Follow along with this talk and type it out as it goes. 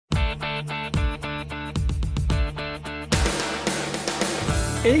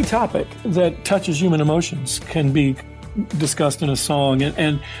Any topic that touches human emotions can be discussed in a song,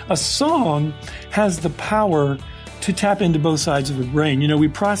 and a song has the power to tap into both sides of the brain. You know, we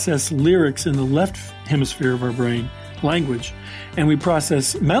process lyrics in the left hemisphere of our brain, language, and we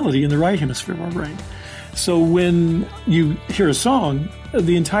process melody in the right hemisphere of our brain. So when you hear a song,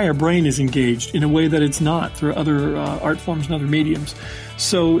 the entire brain is engaged in a way that it's not through other art forms and other mediums.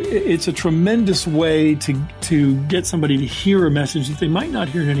 So it's a tremendous way to get somebody to hear a message that they might not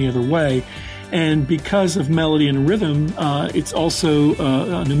hear in any other way. And because of melody and rhythm, it's also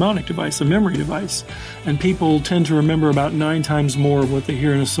a mnemonic device, a memory device. And people tend to remember about 9 times more of what they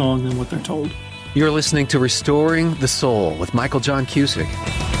hear in a song than what they're told. You're listening to Restoring the Soul with Michael John Cusick.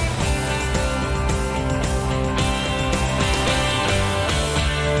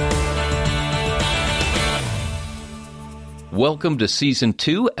 Welcome to Season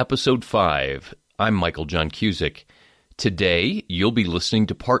 2, Episode 5. I'm Michael John Cusick. Today, you'll be listening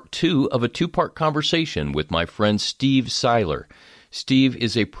to Part 2 of a 2-part conversation with my friend Steve Seiler. Steve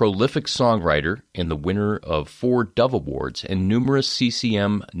is a prolific songwriter and the winner of 4 Dove Awards and numerous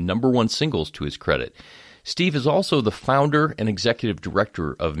CCM #1 singles to his credit. Steve is also the founder and executive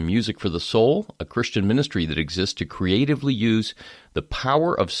director of Music for the Soul, a Christian ministry that exists to creatively use the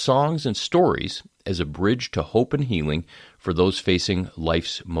power of songs and stories as a bridge to hope and healing for those facing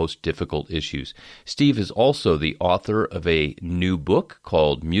life's most difficult issues. Steve is also the author of a new book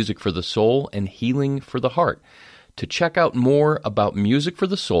called Music for the Soul and Healing for the Heart. To check out more about Music for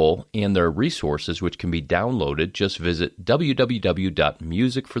the Soul and their resources, which can be downloaded, just visit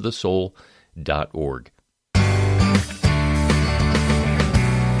www.musicforthesoul.org.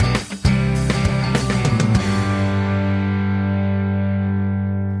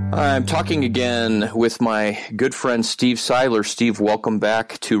 I'm talking again with my good friend Steve Seiler. Steve, welcome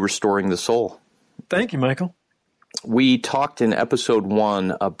back to Restoring the Soul. Thank you, Michael. We talked in Episode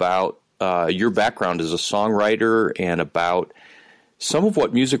 1 about your background as a songwriter and about some of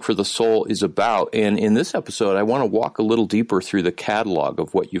what Music for the Soul is about. And in this episode, I want to walk a little deeper through the catalog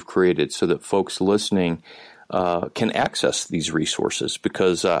of what you've created so that folks listening can access these resources,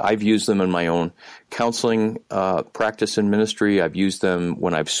 because I've used them in my own counseling practice and ministry. I've used them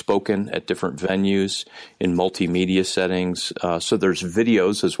when I've spoken at different venues in multimedia settings. So there's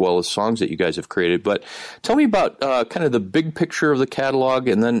videos as well as songs that you guys have created. But tell me about kind of the big picture of the catalog,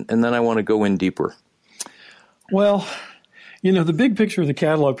 and then I want to go in deeper. Well, you know, the big picture of the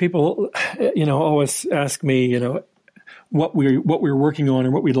catalog, people, you know, always ask me, you know, what we're working on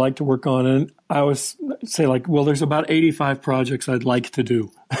and what we'd like to work on. And I always say, like, well, there's about 85 projects I'd like to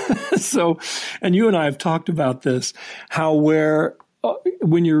do. So, and you and I have talked about this, how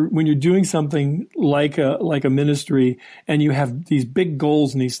when you're doing something like a ministry and you have these big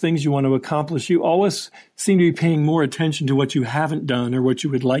goals and these things you want to accomplish, you always seem to be paying more attention to what you haven't done or what you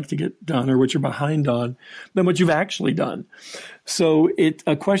would like to get done or what you're behind on than what you've actually done. So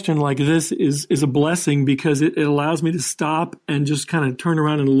a question like this is a blessing, because it allows me to stop and just kind of turn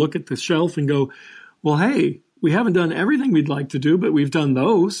around and look at the shelf and go, well, hey, we haven't done everything we'd like to do, but we've done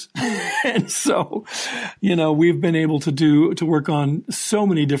those. And so, you know, we've been able to work on so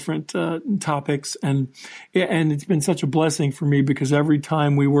many different topics, and it's been such a blessing for me, because every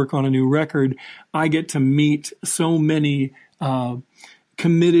time we work on a new record, I get to meet so many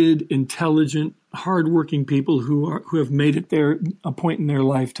committed, intelligent, hardworking people who have made it a point in their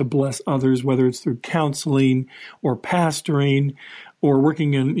life to bless others, whether it's through counseling or pastoring or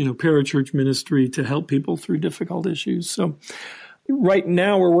working in, you know, parachurch ministry to help people through difficult issues. So right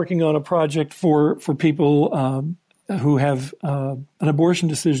now we're working on a project for people who have an abortion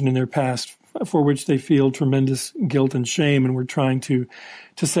decision in their past for which they feel tremendous guilt and shame, and we're trying to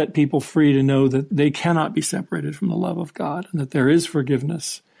set people free to know that they cannot be separated from the love of God, and that there is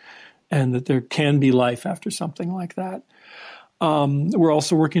forgiveness, and that there can be life after something like that. We're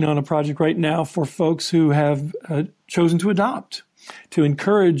also working on a project right now for folks who have chosen to adopt, to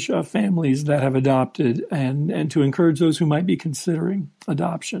encourage families that have adopted, and to encourage those who might be considering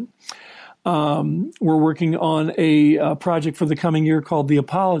adoption. We're working on a project for the coming year called The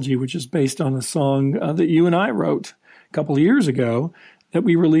Apology, which is based on a song that you and I wrote a couple of years ago that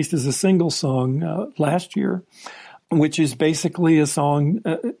we released as a single song last year, which is basically a song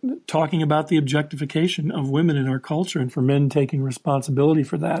talking about the objectification of women in our culture, and for men taking responsibility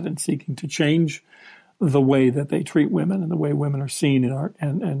for that and seeking to change the way that they treat women and the way women are seen in our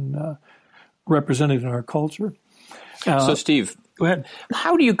and represented in our culture. So, Steve, go ahead.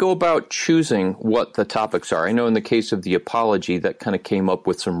 How do you go about choosing what the topics are? I know in the case of The Apology, that kind of came up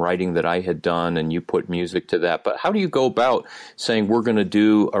with some writing that I had done, and you put music to that. But how do you go about saying we're going to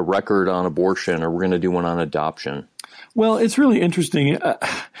do a record on abortion or we're going to do one on adoption? Well, it's really interesting,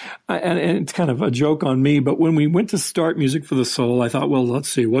 and it's kind of a joke on me, but when we went to start Music for the Soul, I thought, well, let's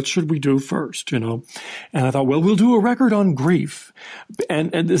see, what should we do first, And I thought, well, we'll do a record on grief.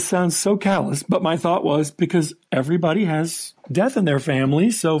 And this sounds so callous, but my thought was, because everybody has death in their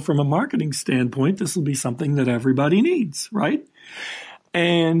family, so from a marketing standpoint, this will be something that everybody needs, right?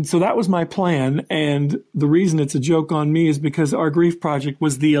 And so that was my plan. And the reason it's a joke on me is because our grief project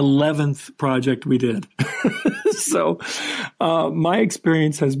was the 11th project we did. So my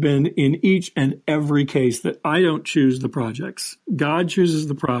experience has been in each and every case that I don't choose the projects. God chooses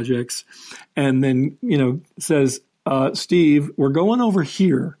the projects and then, says, Steve, we're going over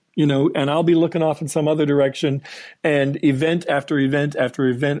here. And I'll be looking off in some other direction, and event after event after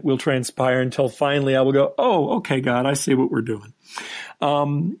event will transpire until finally I will go, oh, okay, God, I see what we're doing.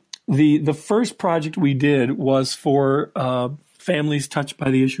 The first project we did was for families touched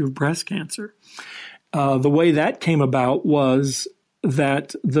by the issue of breast cancer. The way that came about was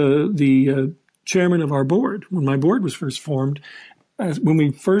that the chairman of our board, when my board was first formed, when we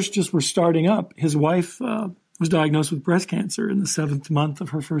first just were starting up, his wife was diagnosed with breast cancer in the 7th month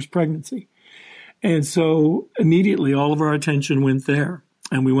of her first pregnancy. And so immediately all of our attention went there.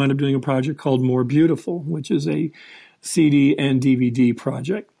 And we wound up doing a project called More Beautiful, which is a CD and DVD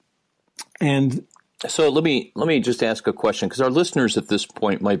project. And so let me just ask a question, because our listeners at this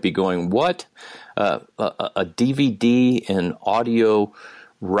point might be going, what? A DVD and audio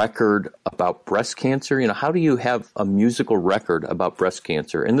record about breast cancer? How do you have a musical record about breast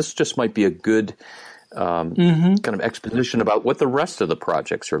cancer? And this just might be a good kind of exposition about what the rest of the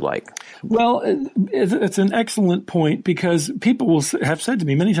projects are like. Well, it's an excellent point, because people will have said to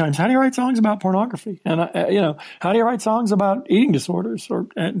me many times, how do you write songs about pornography? And, how do you write songs about eating disorders or,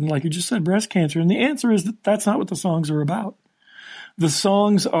 and like you just said, breast cancer? And the answer is that that's not what the songs are about. The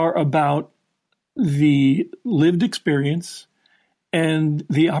songs are about the lived experience and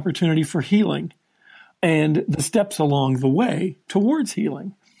the opportunity for healing and the steps along the way towards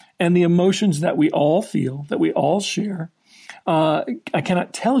healing. And the emotions that we all feel, that we all share. I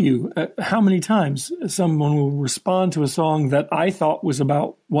cannot tell you how many times someone will respond to a song that I thought was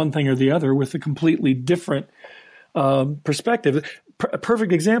about one thing or the other with a completely different perspective. A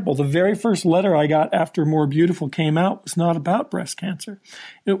perfect example, the very first letter I got after More Beautiful came out was not about breast cancer.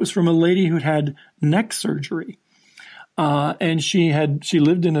 It was from a lady who'd had neck surgery. And she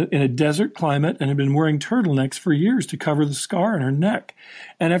lived in a desert climate and had been wearing turtlenecks for years to cover the scar on her neck.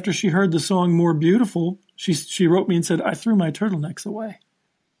 And after she heard the song More Beautiful, she wrote me and said, I threw my turtlenecks away.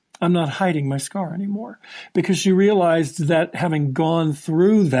 I'm not hiding my scar anymore. Because she realized that having gone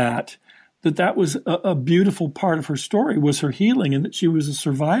through that was a beautiful part of her story, was her healing, and that she was a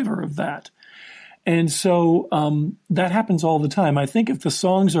survivor of that. And so that happens all the time. I think if the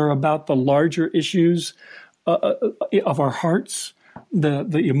songs are about the larger issues of our hearts,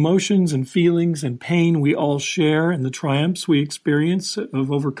 the emotions and feelings and pain we all share, and the triumphs we experience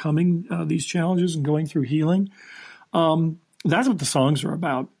of overcoming these challenges and going through healing, that's what the songs are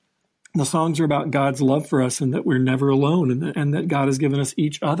about. The songs are about God's love for us, and that we're never alone, and that God has given us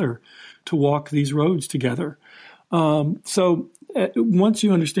each other to walk these roads together. So once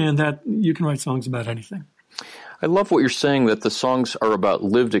you understand that, you can write songs about anything. I love what you're saying, that the songs are about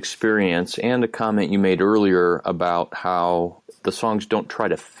lived experience, and a comment you made earlier about how the songs don't try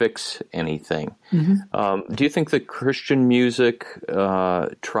to fix anything. Mm-hmm. Do you think that Christian music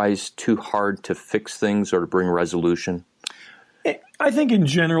tries too hard to fix things or to bring resolution? I think in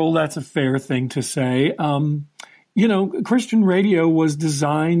general that's a fair thing to say. Christian radio was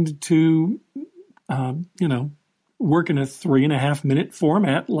designed to, work in a 3.5-minute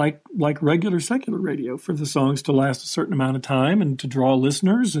format like regular secular radio, for the songs to last a certain amount of time and to draw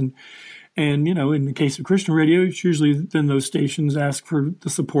listeners. And in the case of Christian radio, it's usually then those stations ask for the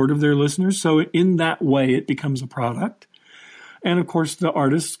support of their listeners. So in that way, it becomes a product. And of course, the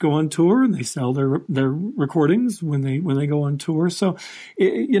artists go on tour and they sell their recordings when they go on tour. So,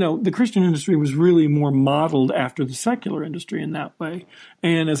 the Christian industry was really more modeled after the secular industry in that way.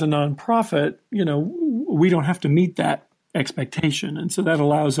 And as a nonprofit, we don't have to meet that expectation, and so that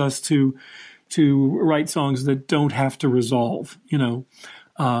allows us to write songs that don't have to resolve.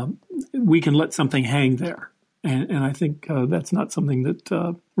 We can let something hang there, and I think that's not something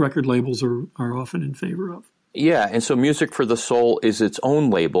that record labels are often in favor of. Yeah, and so Music for the Soul is its own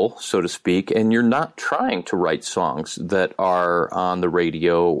label, so to speak, and you're not trying to write songs that are on the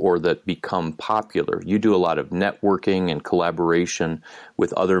radio or that become popular. You do a lot of networking and collaboration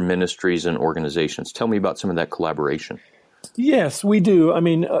with other ministries and organizations. Tell me about some of that collaboration. Yes, we do. I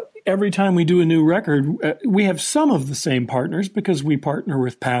mean, every time we do a new record, we have some of the same partners, because we partner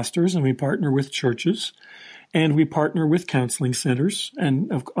with pastors and we partner with churches. And we partner with counseling centers.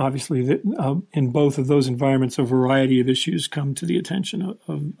 And obviously, in both of those environments, a variety of issues come to the attention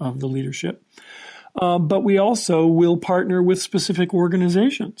of the leadership. But we also will partner with specific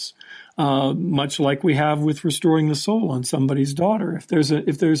organizations, much like we have with Restoring the Soul on Somebody's Daughter.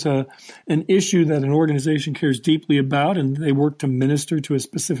 If there's an issue that an organization cares deeply about and they work to minister to a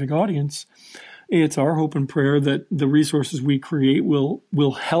specific audience, it's our hope and prayer that the resources we create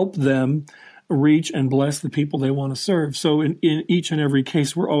will help them reach and bless the people they want to serve. So in each and every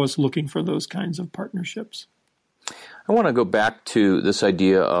case, we're always looking for those kinds of partnerships. I want to go back to this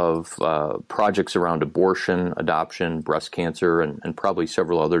idea of projects around abortion, adoption, breast cancer, and probably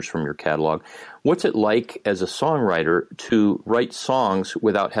several others from your catalog. What's it like as a songwriter to write songs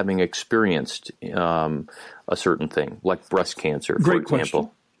without having experienced a certain thing, like breast cancer, for example? Question.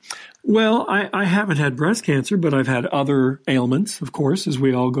 Well, I haven't had breast cancer, but I've had other ailments, of course, as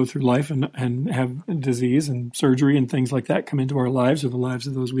we all go through life and have disease and surgery and things like that come into our lives or the lives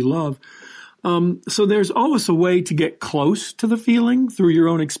of those we love. So there's always a way to get close to the feeling through your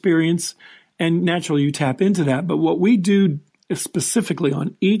own experience, and naturally you tap into that. But what we do specifically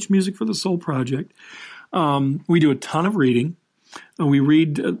on each Music for the Soul project, we do a ton of reading. We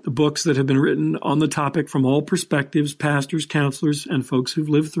read the books that have been written on the topic from all perspectives, pastors, counselors, and folks who've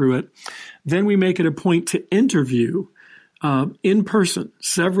lived through it. Then we make it a point to interview in person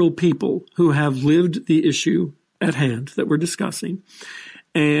several people who have lived the issue at hand that we're discussing.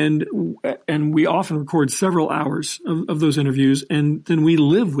 And we often record several hours of those interviews, and then we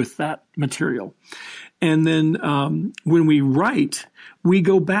live with that material. And then when we write, we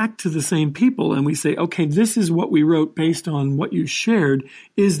go back to the same people and we say, okay, this is what we wrote based on what you shared.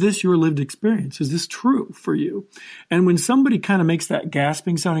 Is this your lived experience? Is this true for you? And when somebody kind of makes that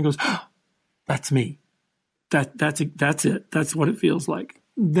gasping sound and goes, oh, that's me. That's it. That's what it feels like.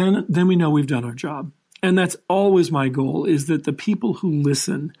 Then we know we've done our job. And that's always my goal, is that the people who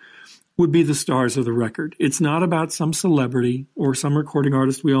listen would be the stars of the record. It's not about some celebrity or some recording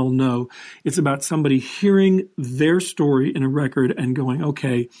artist we all know. It's about somebody hearing their story in a record and going,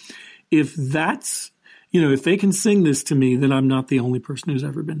 okay, if that's, if they can sing this to me, then I'm not the only person who's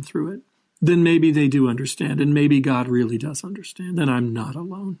ever been through it. Then maybe they do understand, and maybe God really does understand, and I'm not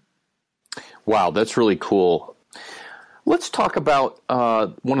alone. Wow, that's really cool. Let's talk about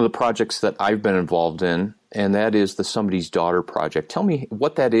one of the projects that I've been involved in, and that is the Somebody's Daughter project. Tell me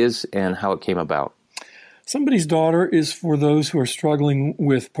what that is and how it came about. Somebody's Daughter is for those who are struggling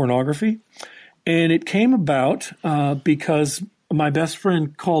with pornography, and it came about because my best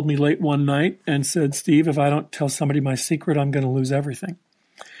friend called me late one night and said, Steve, if I don't tell somebody my secret, I'm going to lose everything.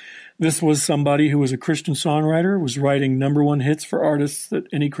 This was somebody who was a Christian songwriter, was writing #1 hits for artists that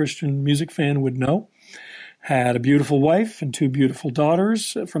any Christian music fan would know. Had a beautiful wife and 2 beautiful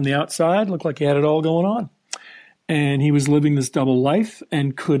daughters. From the outside, looked like he had it all going on. And he was living this double life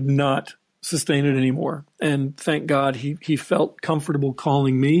and could not sustain it anymore. And thank God he felt comfortable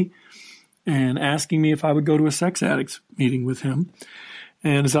calling me and asking me if I would go to a sex addicts meeting with him.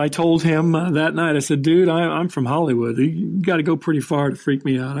 And as I told him that night, I said, dude, I'm from Hollywood. You got to go pretty far to freak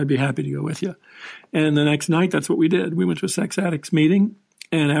me out. I'd be happy to go with you. And the next night, that's what we did. We went to a sex addicts meeting.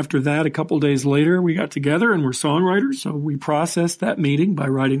 And after that, a couple days later, we got together and we're songwriters. So we processed that meeting by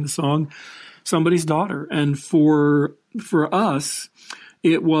writing the song Somebody's Daughter. And for us,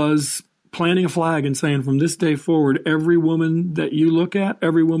 it was planting a flag and saying from this day forward, every woman that you look at,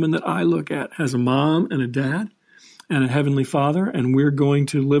 every woman that I look at has a mom and a dad and a heavenly Father, and we're going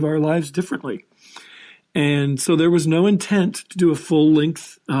to live our lives differently. And so there was no intent to do a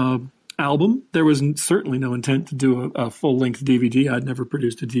full-length album. There was certainly no intent to do a full-length DVD. I'd never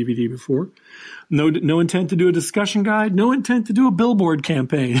produced a DVD before. No intent to do a discussion guide. No intent to do a billboard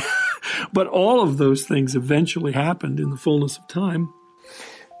campaign. But all of those things eventually happened in the fullness of time.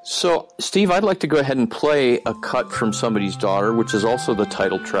 So, Steve, I'd like to go ahead and play a cut from Somebody's Daughter, which is also the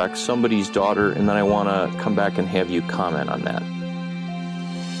title track, Somebody's Daughter, and then I want to come back and have you comment on that.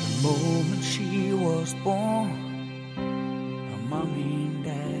 The moment she was born, her mommy and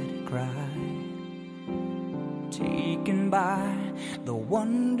daddy cried, taken by the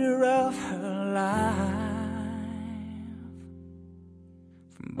wonder of her life.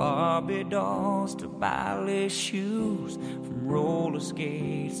 From Barbie dolls to ballet shoes, from roller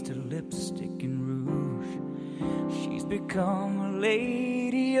skates to lipstick and rouge, she's become a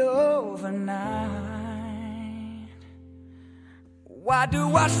lady overnight. Why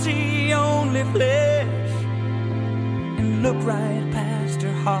do I see only flesh and look right past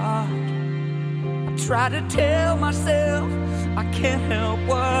her heart? I try to tell myself I can't help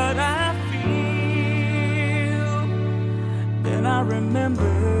what I feel. Then I remember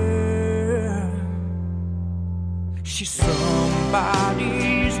She's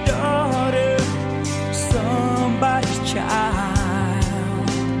somebody's daughter, somebody's child,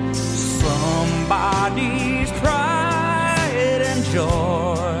 somebody's pride and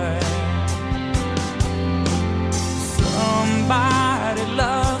joy. Somebody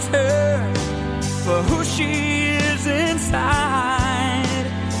loves her for who she is inside.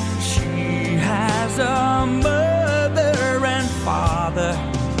 She has a mother and father.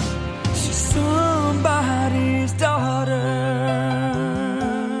 She's somebody's daughter.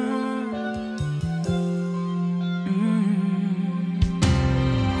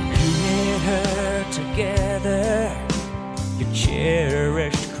 You made her together, your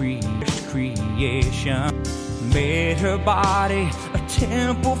cherished creation. Made her body a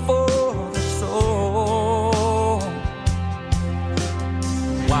temple for the soul.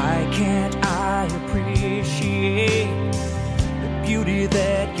 Why can't I appreciate the beauty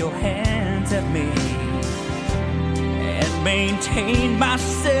that your hands have made and maintain my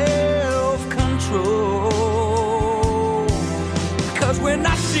self-control? Because when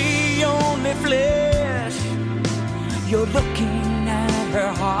I see only flesh, you're looking at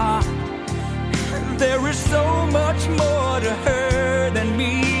her heart. There is so much more to her than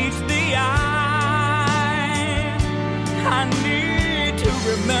meets the eye. I need to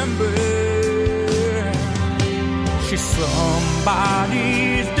remember she's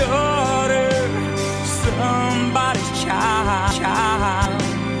somebody's daughter, somebody's child,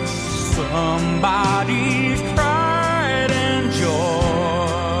 somebody's pride and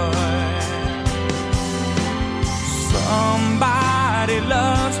joy. Somebody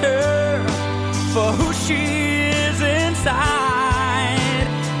loves her for who she is inside.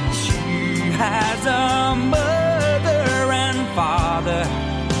 She has a mother and father.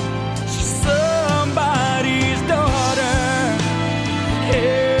 She's somebody's daughter,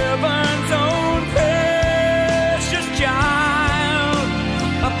 heaven's own precious child,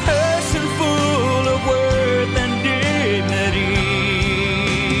 a person full of worth and dignity.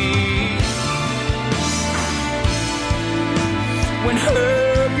 When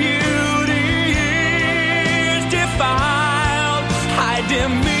her beauty I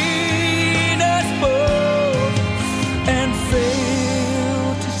demean us both and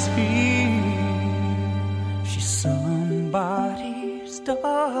fail to see she's somebody's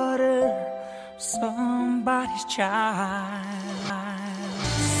daughter, somebody's child,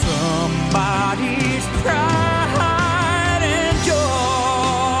 somebody's pride and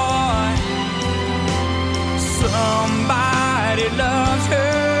joy. Somebody loves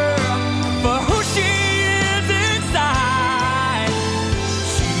her for who she is inside.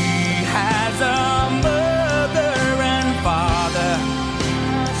 She has a mother and father.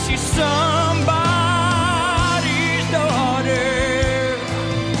 She's somebody's daughter.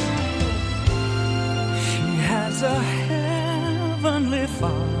 She has a heavenly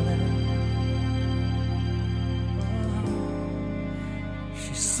father.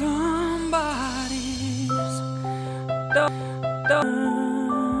 She's somebody's daughter.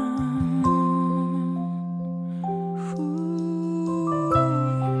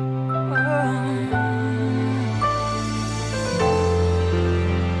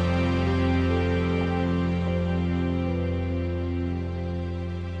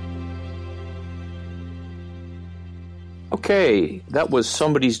 Okay, that was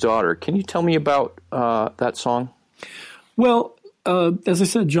Somebody's Daughter. Can you tell me about that song? Well, as I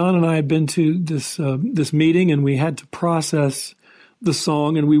said, John and I had been to this meeting, and we had to process the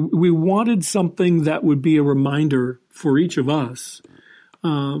song, and we wanted something that would be a reminder for each of us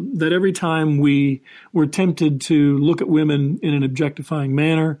that every time we were tempted to look at women in an objectifying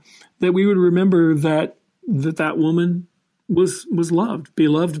manner, that we would remember that woman was loved,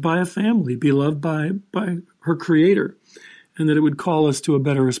 beloved by a family, beloved by her Creator, and that it would call us to a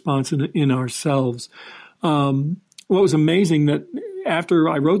better response in ourselves. What was amazing that after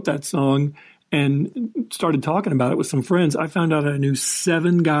I wrote that song and started talking about it with some friends, I found out I knew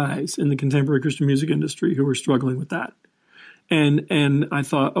 7 guys in the contemporary Christian music industry who were struggling with that. And I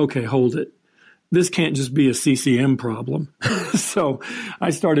thought, okay, hold it. This can't just be a CCM problem. So I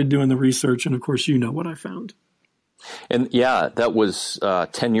started doing the research, and of course, you know what I found. And yeah, that was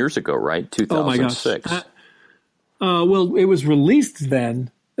 10 years ago, right? 2006. Oh my gosh. Well, it was released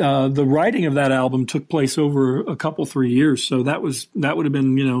then. The writing of that album took place over a couple, 3 years. So that would have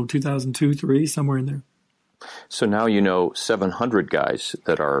been, 2002, 3, somewhere in there. So now 700 guys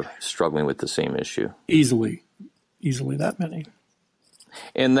that are struggling with the same issue. Easily that many.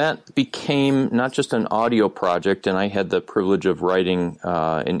 And that became not just an audio project, and I had the privilege of writing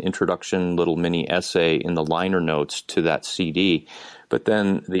an introduction, little mini essay in the liner notes to that CD, but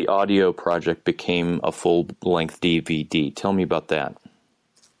then the audio project became a full-length DVD. Tell me about that.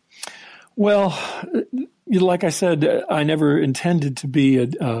 Well, like I said, I never intended to be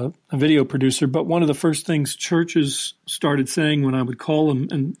a video producer, but one of the first things churches started saying when I would call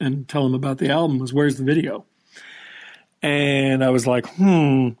them and tell them about the album was, "Where's the video?" And I was like,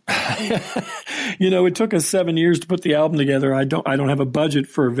 it took us 7 years to put the album together. I don't have a budget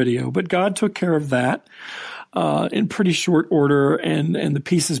for a video, but God took care of that in pretty short order, and the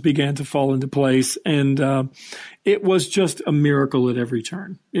pieces began to fall into place. And it was just a miracle at every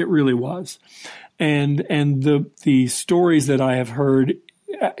turn. It really was. And the stories that I have heard,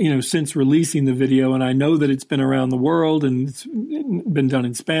 since releasing the video, and I know that it's been around the world and it's been done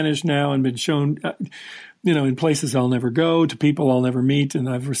in Spanish now and been shown, in places I'll never go, to people I'll never meet. And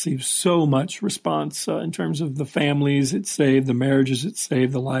I've received so much response in terms of the families it saved, the marriages it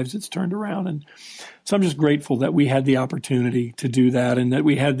saved, the lives it's turned around. And so I'm just grateful that we had the opportunity to do that, and that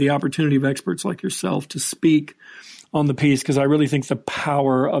we had the opportunity of experts like yourself to speak on the piece, because I really think the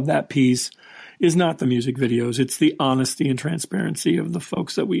power of that piece is not the music videos. It's the honesty and transparency of the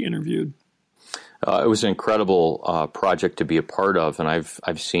folks that we interviewed. It was an incredible project to be a part of, and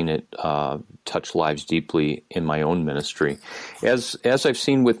I've seen it touch lives deeply in my own ministry, as I've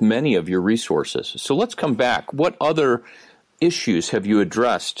seen with many of your resources. So let's come back. What other issues have you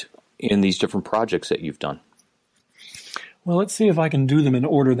addressed in these different projects that you've done? Well, let's see if I can do them in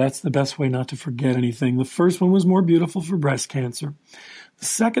order. That's the best way not to forget anything. The first one was More Beautiful for breast cancer. The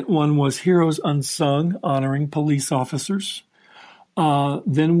second one was Heroes Unsung, honoring police officers.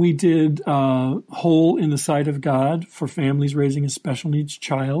 Then we did Whole in the Sight of God for families raising a special needs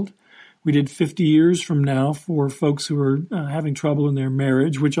child. We did 50 years from now for folks who are having trouble in their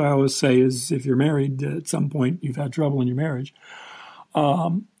marriage, which I always say is, if you're married, at some point you've had trouble in your marriage.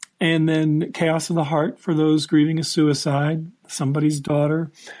 And then Chaos of the Heart for those grieving a suicide, somebody's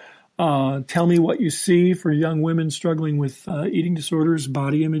daughter. Tell Me What You See for young women struggling with eating disorders,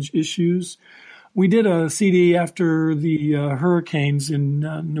 body image issues. We did a CD after the hurricanes in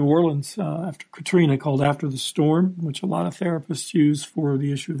New Orleans, after Katrina, called After the Storm, which a lot of therapists use for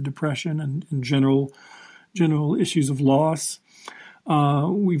the issue of depression and general issues of loss.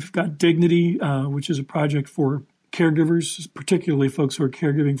 We've got Dignity, which is a project for caregivers, particularly folks who are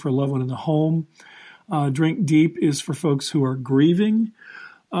caregiving for a loved one in the home. Drink Deep is for folks who are grieving.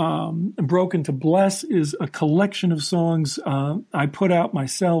 Broken to Bless is a collection of songs I put out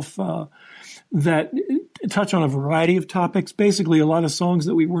myself that touch on a variety of topics. Basically, a lot of songs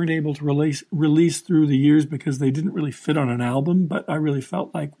that we weren't able to release through the years because they didn't really fit on an album, but I really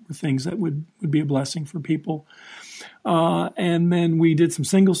felt like were things that would be a blessing for people. And then we did some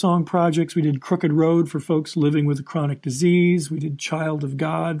single song projects. We did Crooked Road for folks living with a chronic disease. We did Child of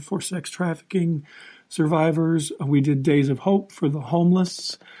God for sex trafficking survivors. We did Days of Hope for the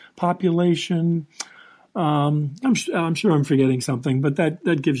homeless population. I'm sure I'm forgetting something, but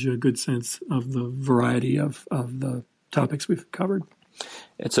that gives you a good sense of the variety of the topics we've covered.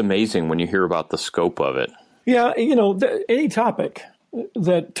 It's amazing when you hear about the scope of it. Yeah, any topic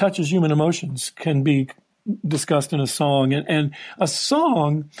that touches human emotions can be discussed in a song, and a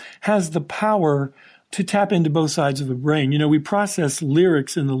song has the power to tap into both sides of the brain. We process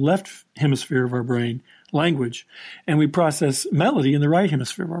lyrics in the left hemisphere of our brain, language, and we process melody in the right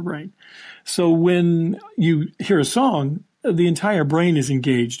hemisphere of our brain. So when you hear a song, the entire brain is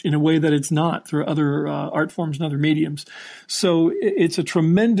engaged in a way that it's not through other art forms and other mediums. So it's a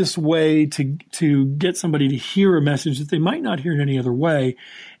tremendous way to get somebody to hear a message that they might not hear in any other way.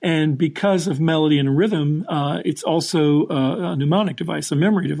 And because of melody and rhythm, it's also a mnemonic device, a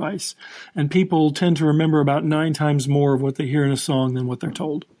memory device. And people tend to remember about 9 times more of what they hear in a song than what they're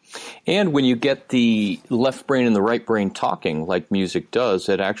told. And when you get the left brain and the right brain talking like music does,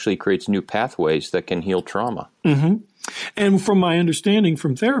 it actually creates new pathways that can heal trauma. Mm-hmm. And from my understanding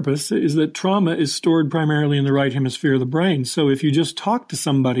from therapists is that trauma is stored primarily in the right hemisphere of the brain. So if you just talk to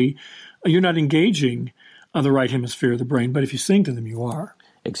somebody, you're not engaging the right hemisphere of the brain. But if you sing to them, you are.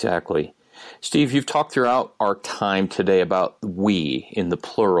 Exactly. Steve, you've talked throughout our time today about we in the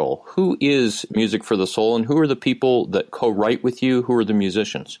plural. Who is Music for the Soul, and who are the people that co-write with you? Who are the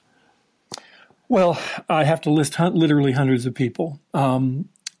musicians? Well, I have to list literally hundreds of people.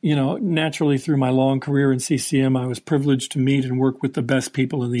 Naturally, through my long career in CCM, I was privileged to meet and work with the best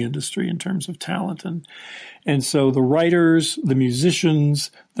people in the industry in terms of talent. And so the writers, the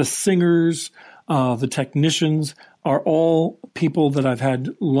musicians, the singers, the technicians are all people that I've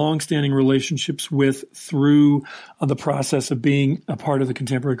had long-standing relationships with through the process of being a part of the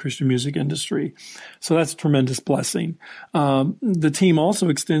contemporary Christian music industry. So that's a tremendous blessing. The team also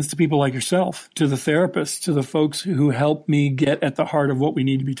extends to people like yourself, to the therapists, to the folks who help me get at the heart of what we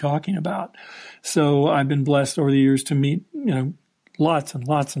need to be talking about. So I've been blessed over the years to meet, lots and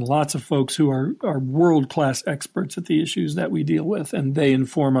lots and lots of folks who are world-class experts at the issues that we deal with, and they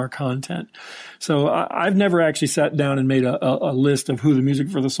inform our content. So I've never actually sat down and made a list of who the Music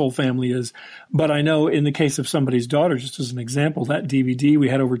for the Soul family is, but I know in the case of Somebody's Daughter, just as an example, that DVD, we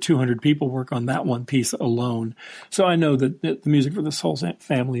had over 200 people work on that one piece alone. So I know that the Music for the Soul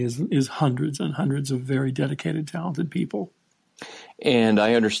family is hundreds and hundreds of very dedicated, talented people. And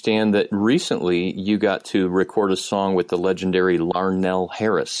I understand that recently you got to record a song with the legendary Larnell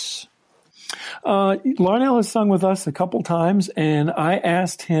Harris. Larnell has sung with us a couple times, and I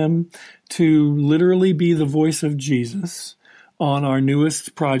asked him to literally be the voice of Jesus on our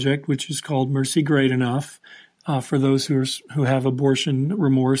newest project, which is called Mercy Great Enough, for those who have abortion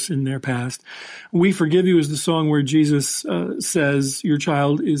remorse in their past. We Forgive You is the song where Jesus says, "Your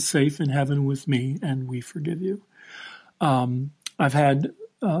child is safe in heaven with me, and we forgive you." I've had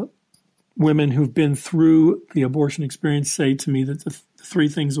women who've been through the abortion experience say to me that the three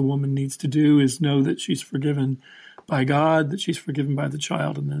things a woman needs to do is know that she's forgiven by God, that she's forgiven by the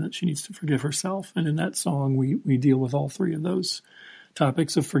child, and then that she needs to forgive herself. And in that song, we deal with all three of those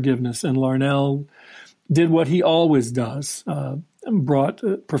topics of forgiveness. And Larnell did what he always does, brought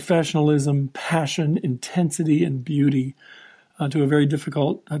professionalism, passion, intensity, and beauty to a very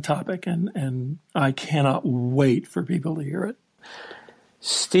difficult topic. And I cannot wait for people to hear it.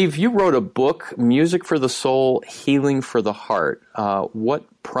 Steve, you wrote a book, Music for the Soul, Healing for the Heart. What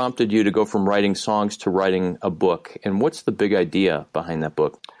prompted you to go from writing songs to writing a book? And what's the big idea behind that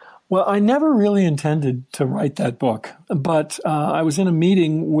book? Well, I never really intended to write that book, but I was in a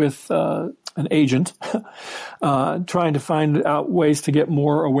meeting with an agent trying to find out ways to get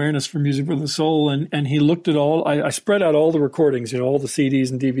more awareness for Music for the Soul, and he looked at all, I spread out all the recordings, all the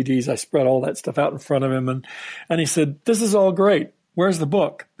CDs and DVDs, I spread all that stuff out in front of him, and he said, "This is all great. Where's the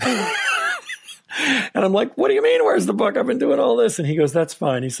book?" And I'm like, "What do you mean, where's the book? I've been doing all this." And he goes, "That's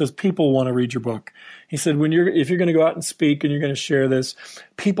fine." He says, "People want to read your book." He said, if you're going to go out and speak and you're going to share this,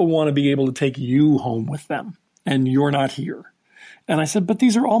 people want to be able to take you home with them, and you're not here. And I said, "But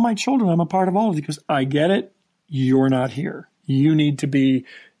these are all my children. I'm a part of all of it." He goes, "I get it. You're not here. You need to be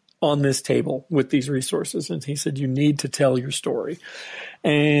on this table with these resources." And he said, "You need to tell your story."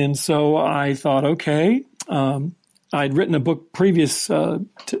 And so I thought, okay, I'd written a book previous to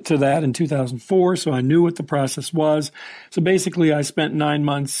that in 2004, so I knew what the process was. So basically, I spent 9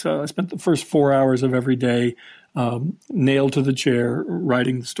 months, I spent the first 4 hours of every day nailed to the chair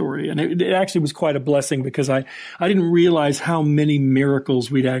writing the story. And it actually was quite a blessing because I didn't realize how many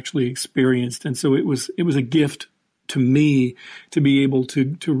miracles we'd actually experienced. And so it was a gift to me to be able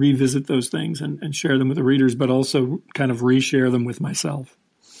to revisit those things and share them with the readers, but also kind of reshare them with myself.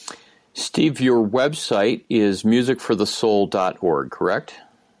 Steve, your website is musicforthesoul.org, correct?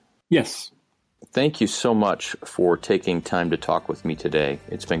 Yes. Thank you so much for taking time to talk with me today.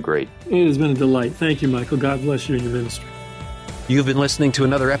 It's been great. It has been a delight. Thank you, Michael. God bless you and your ministry. You've been listening to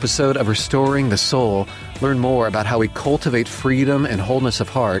another episode of Restoring the Soul. Learn more about how we cultivate freedom and wholeness of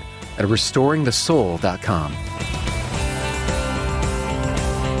heart at restoringthesoul.com.